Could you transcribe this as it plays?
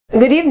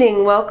Good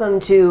evening,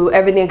 welcome to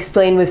Everything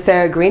Explained with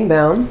Fara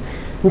Greenbaum.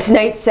 In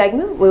tonight's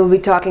segment, we will be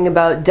talking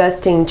about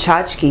dusting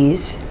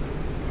tchotchkes.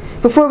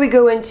 Before we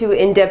go into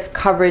in-depth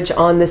coverage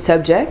on the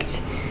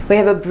subject, we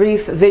have a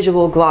brief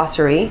visual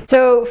glossary.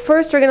 So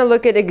first we're going to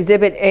look at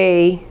Exhibit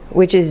A,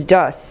 which is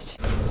dust.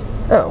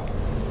 Oh,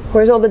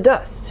 where's all the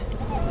dust?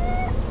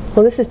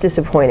 Well, this is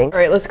disappointing. All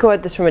right, let's go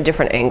at this from a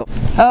different angle.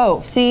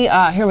 Oh, see,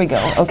 here we go.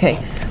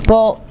 Okay,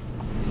 well,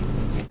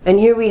 and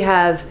here we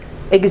have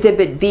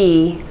Exhibit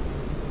B,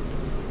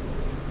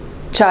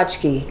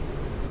 tchotchke.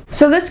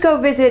 So let's go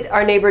visit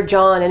our neighbor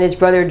John and his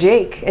brother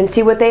Jake and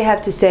see what they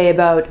have to say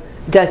about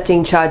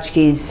dusting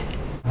tchotchkes.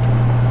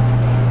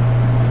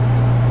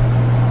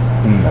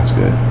 That's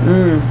good.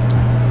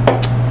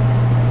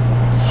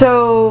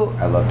 So,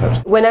 I love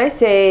Pepsi. When I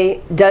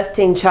say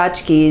dusting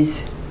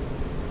tchotchkes,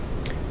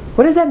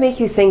 what does that make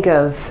you think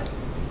of?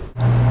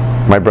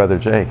 My brother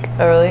Jake.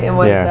 Oh, really? And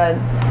what is that?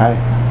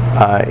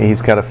 Hi.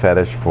 He's got a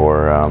fetish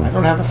for... I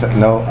don't have a fetish.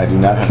 No, I do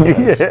not have a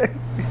fetish.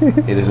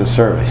 It is a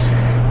service.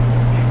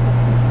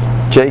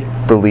 Jake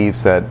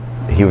believes that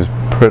he was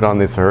put on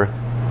this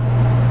earth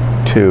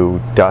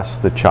to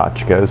dust the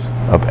tchotchkes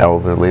of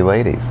elderly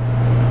ladies.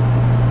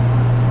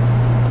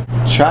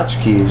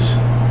 Tchotchkes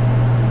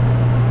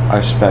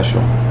are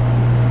special.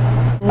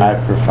 I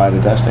provide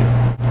a dusting.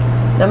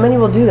 Not many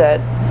will do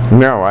that.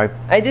 No,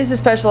 It is a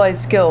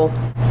specialized skill.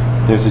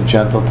 There's a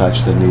gentle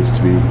touch that needs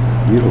to be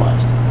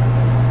utilized.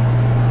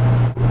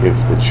 If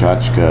the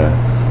tchotchke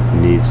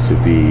needs to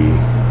be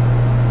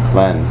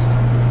cleansed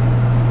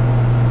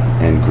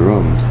and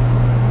groomed,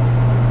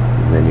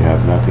 then you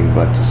have nothing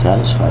but to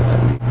satisfy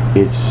that need.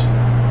 It's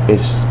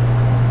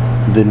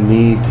the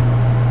need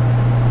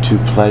to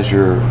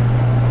pleasure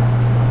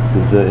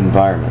the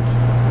environment.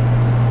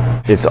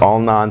 It's all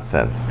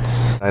nonsense.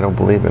 I don't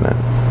believe in it.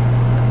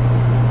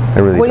 I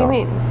really don't. What do you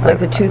mean? Like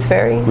the tooth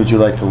fairy? Would you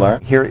like to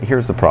learn?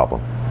 Here's the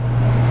problem.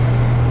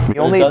 The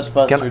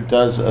Dustbuster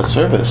does a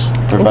service.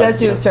 It does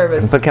do a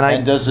service. But can I?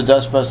 And does the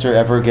Dustbuster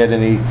ever get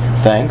any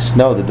thanks?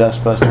 No, the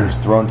Dustbuster is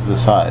thrown to the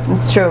side.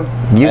 It's true.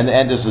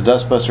 And does the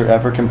Dustbuster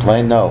ever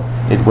complain? No.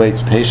 It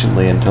waits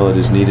patiently until it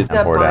is needed.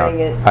 Not buying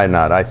it.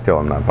 I still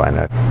am not buying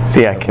it.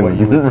 See, I can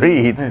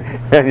read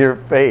in your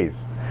face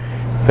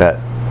that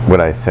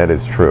what I said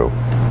is true.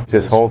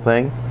 This whole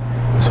thing,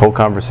 this whole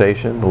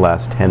conversation, the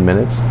last 10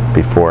 minutes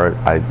before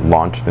I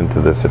launched into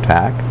this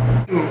attack,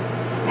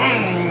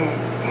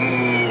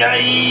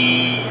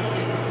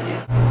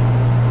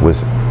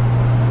 was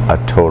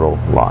a total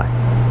lie.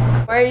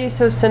 Why are you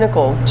so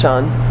cynical,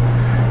 John?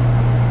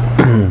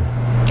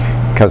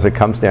 Because it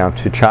comes down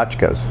to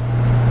tchotchkes.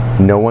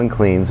 No one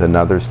cleans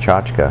another's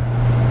tchotchke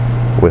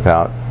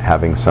without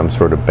having some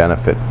sort of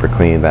benefit for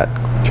cleaning that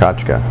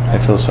tchotchke. I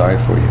feel sorry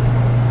for you.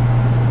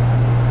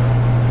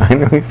 I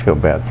know you feel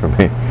bad for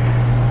me.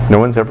 No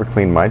one's ever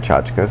cleaned my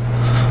tchotchkes.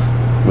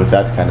 With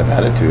that kind of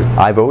attitude.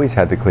 I've always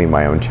had to clean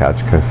my own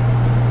tchotchkes.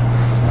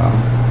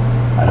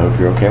 I hope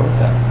you're okay with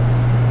that.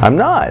 I'm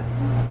not.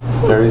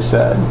 Very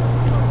sad.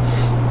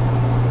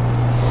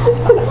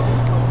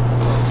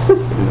 It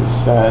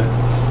is sad.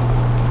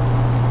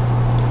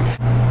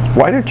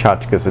 Why do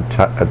tchotchkes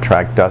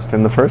attract dust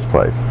in the first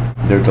place?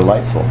 They're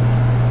delightful.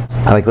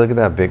 Like, look at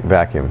that big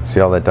vacuum. See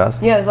all that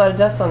dust? Yeah, there's a lot of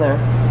dust on there.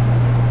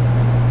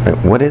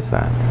 What is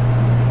that?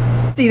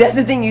 See, that's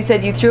the thing. You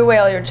said you threw away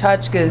all your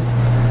tchotchkes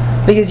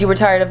because you were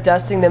tired of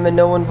dusting them and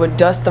no one would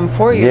dust them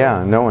for you.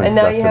 Yeah, no one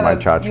dusted my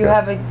tchotchkes. You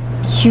have a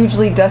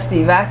hugely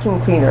dusty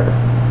vacuum cleaner.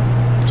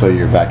 So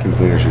your vacuum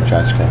cleaner's your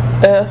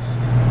tchotchke?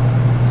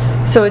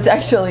 So it's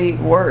actually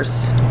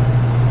worse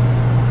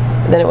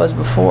than it was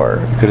before.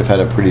 You could have had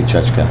a pretty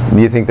tchotchke.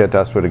 You think that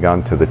dust would have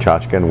gone to the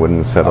tchotchke and wouldn't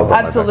have settled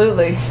on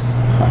Absolutely.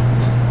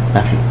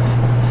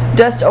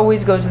 Dust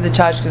always goes to the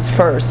tchotchkes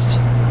first.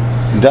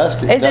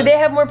 They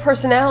have more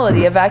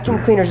personality. A vacuum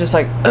cleaner's just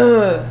like,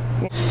 ugh.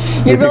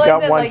 If you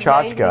got one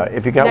tchotchke,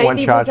 if you got one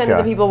tchotchke, 90% of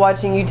the people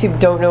watching YouTube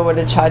don't know what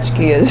a tchotchke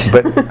is.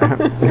 But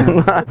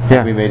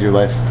have we made your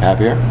life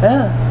happier?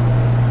 Yeah.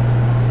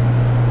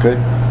 Good.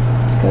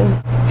 It's good.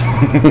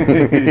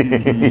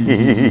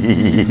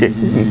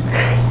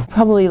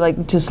 Probably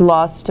like just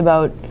lost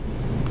about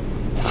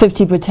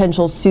 50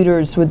 potential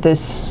suitors with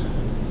this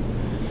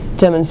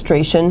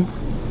demonstration.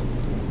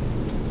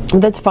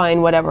 That's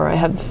fine, whatever. I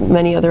have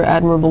many other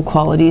admirable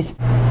qualities.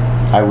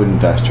 I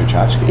wouldn't dust your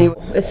tchotchke.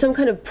 It's some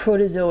kind of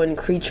protozoan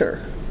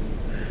creature.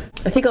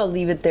 I think I'll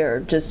leave it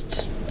there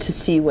just to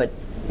see what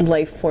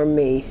life form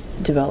may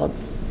develop.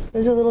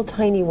 There's a little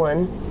tiny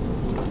one.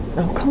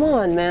 Oh, come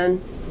on,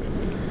 man.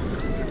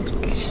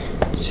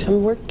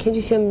 Can't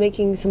you see I'm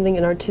making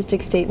an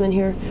artistic statement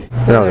here?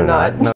 No, they're not. No.